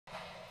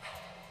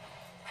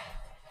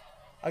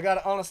I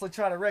gotta honestly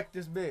try to wreck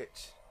this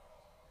bitch.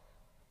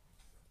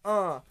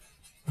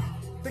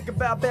 Think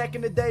about back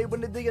in the day when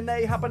the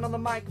DNA hopping on the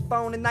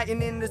microphone and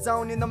nighting in the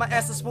zone. You know my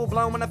ass is full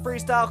blown when I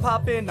freestyle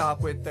popping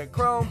off with the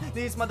chrome.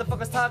 These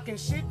motherfuckers talking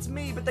shit to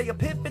me, but they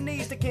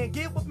epiphanies, they can't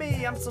get with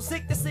me. I'm so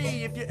sick to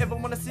see. If you ever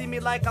wanna see me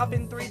like I'm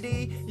in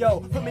 3D,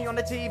 yo, put me on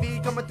the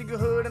TV, coming through your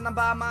hood and I'm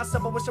by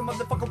myself. I wish a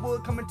motherfucker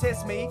would come and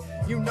test me.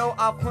 You know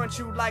I'll punch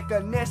you like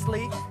a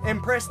Nestle.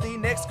 Impress the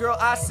next girl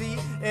I see,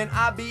 and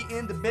I be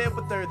in the bed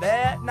with her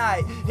that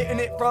night, hitting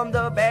it from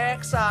the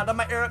backside on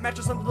my air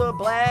mattress under the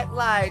black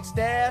lights.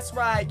 That's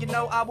right. You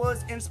know I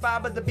was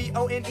inspired by the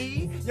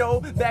B-O-N-E. Yo,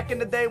 back in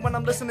the day when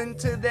I'm listening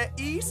to that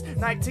East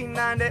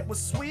 1990, that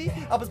was sweet.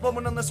 I was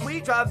blowing on the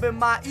sweet, driving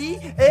my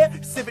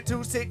Civic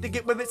 2 sick to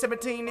get with it.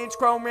 17-inch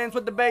chrome rims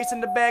with the bass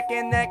in the back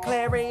and that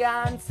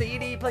Clarion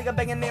CD player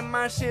banging in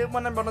my shit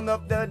when I'm rolling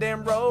up the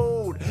damn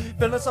road.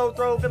 Feeling so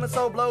throw, feeling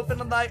so blow,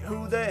 feeling like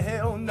who the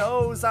hell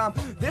knows I'm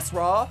this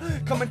raw.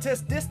 Come and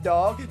test this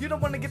dog. You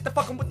don't wanna get the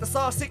fucking with the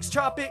saw 6,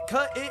 chop it,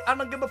 cut it. I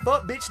don't give a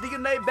fuck, bitch.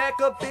 DNA back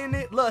up in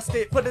it, lust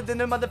it, put it in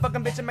the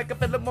motherfucking bitch and make a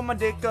feel it with my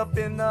dick up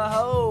in the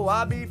hole.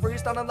 I be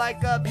freestyling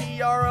like a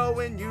PRO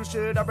and you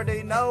should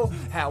already know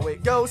how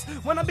it goes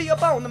when I be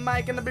up on the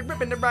mic and I be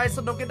ripping it right.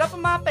 So don't get up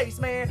in my face,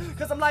 man,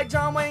 cause I'm like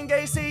John Wayne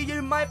Gacy.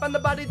 You might find the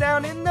body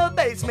down in the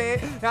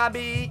basement. I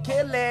be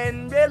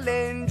killing,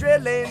 drilling,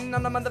 drilling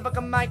on the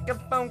motherfucking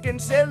microphone,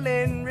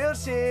 concealing real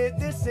shit.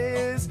 This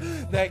is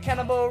the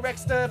Cannibal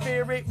Rex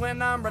Theory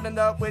when I'm running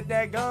up with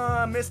that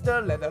gun,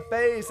 Mr.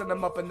 Leatherface, and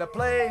I'm up in the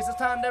place. It's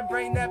time to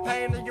bring that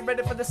pain and get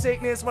ready for the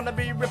sickness. Wanna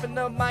be ripping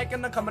the mic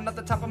and I'm coming off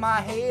the top of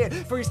my head.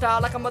 Freestyle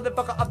like a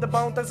motherfucker off the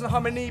bone, thugs and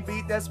harmony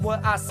beat, that's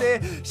what I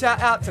said. Shout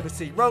out to the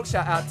C-Road,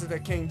 shout out to the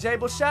King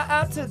Jable, shout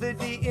out to the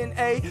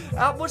DNA.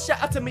 I will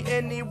shout out to me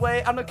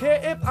anyway. I don't care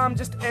if I'm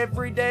just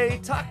everyday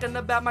talking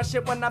about my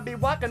shit when I be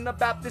walking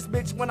about this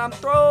bitch when I'm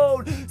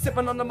throwed.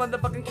 Sipping on the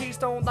motherfucking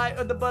Keystone Light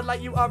or the Bud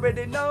Light, you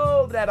already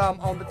know that I'm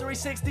on the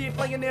 360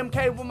 playing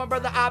MK with my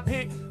brother I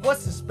pick.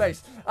 What's his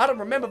space? I don't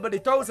remember, but he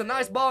throws a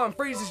nice ball and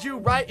freezes you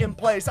right in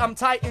place. I'm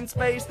tight in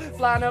space,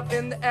 flying up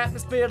in the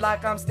atmosphere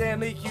like I'm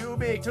Stanley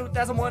Kubrick.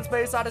 2001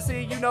 Space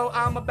Odyssey, you know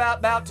I'm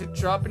about to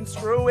drop and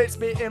screw it,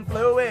 spitting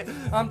fluid.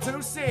 I'm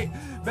too sick,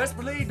 best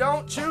believe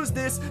don't choose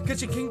this,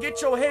 cause you can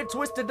get your head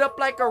twisted up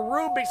like a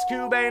Rubik's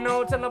Cube. Ain't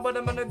no telling what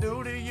I'm gonna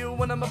do to you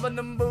when I'm up in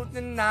the booth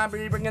and I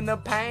be bringing the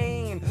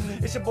pain.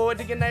 It's your boy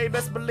DNA,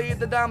 best believe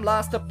that I'm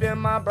lost up in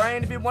my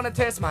brain. If you wanna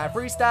test my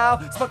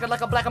freestyle, smoking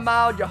like a black and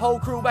mild, your whole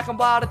crew whack and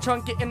wild, a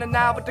chunk it in the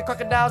now with the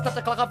crocodiles, stop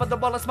the clock off of the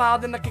wall and smile,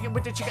 then I kick it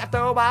with the chick after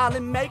a while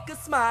and make her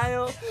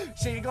smile.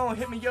 She gon'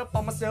 hit me up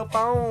on my cell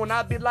phone,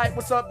 I be like,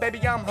 what's up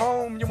baby, I'm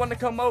home, you wanna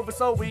come over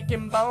so we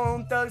can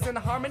bone? Thugs in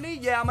harmony,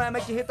 yeah, I'm gonna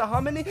make you hit the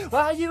harmony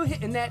while you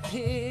hitting that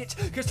pitch,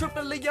 cause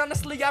truthfully,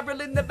 honestly, I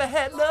really never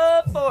had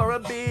love for a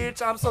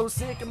bitch. I'm so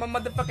sick in my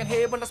motherfucking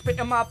head when I spit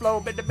in my flow,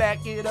 better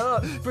back it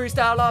up.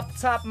 Freestyle off the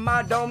top of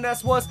my dome,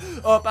 that's what's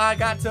up. I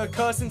got to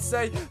cuss and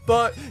say,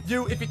 but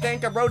you, if you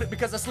think I wrote it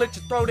because I slit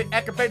your throat, it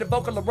activated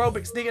vocal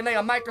aerobics, DNA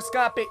are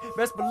microscopic,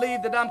 best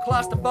believe that I'm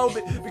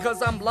claustrophobic,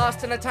 because I'm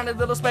lost in a tiny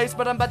little space,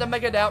 but I'm about to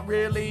make it out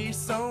really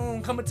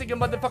soon. Coming to your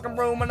motherfucking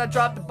room when I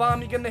drop the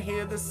bomb, you're gonna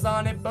hear the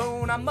sonic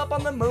boom. I'm up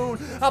on the moon,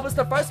 I was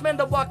the first man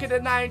to walk it,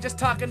 and I ain't just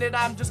talking it,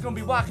 I'm just gonna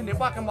be walking it,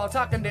 walking while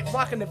talking it,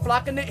 walking it,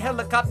 flocking it,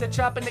 helicopter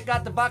chopping it,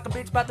 got the vodka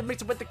bitch, about to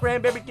mix it with the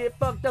cranberry, get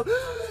fucked up.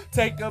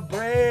 Take a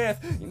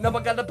breath, you know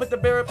I gotta put the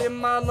bear up in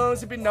my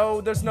lungs if you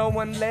know there's no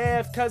one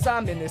left, cause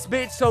I'm in this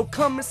bitch, so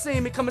come and see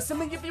me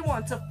if you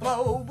want to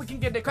flow. We can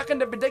get it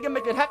cracking every day and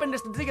make it happen,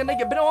 it's the DNA,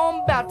 you better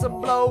I'm about to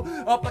blow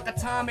up like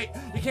atomic,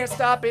 you can't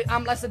stop it,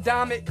 I'm like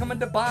Saddam, coming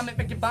to bomb it,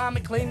 make it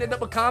vomit, clean it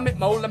up with comet,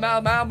 mola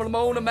mal mal,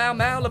 mola mal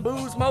mal,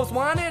 Malibu's most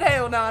wanted,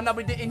 hell nah, no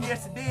we didn't,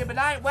 yes it did, but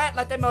I ain't whack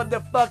like that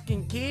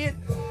motherfucking kid.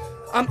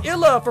 I'm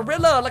illa, for real,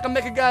 like I'm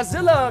making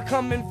Godzilla.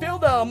 Come and feel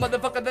the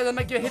motherfucker that'll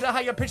make you hit a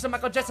higher pitch than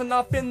Michael Jackson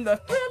off in the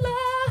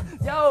Thriller.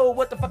 Yo,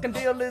 what the fucking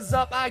deal is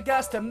up? I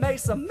got to make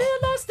some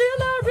Miller, still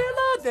a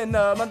realer than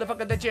the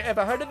motherfucker that you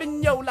ever heard of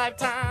in your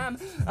lifetime.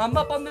 I'm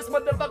up on this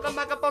motherfucker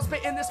microphone,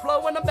 spitting this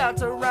flow and I'm about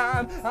to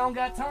rhyme. I don't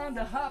got time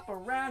to hop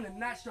around and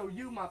not show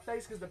you my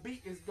face cause the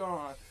beat is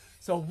gone.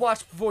 So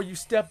watch before you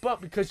step up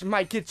because you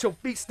might get your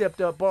feet stepped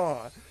up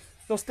on.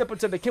 Don't step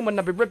into the king when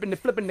I be ripping and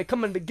flipping and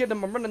coming to get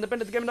them. I'm running the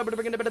bend of the game, nobody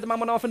bringing the bed of the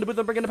mom off in the booth,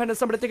 I'm bringing the pen,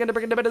 somebody thinking they're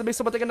bringing the bed of the beast,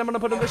 somebody thinking I'm gonna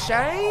put them to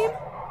shame.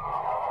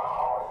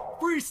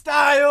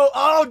 Freestyle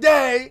all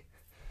day.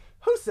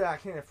 Who said I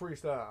can't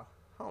freestyle?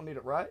 I don't need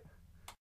it, right?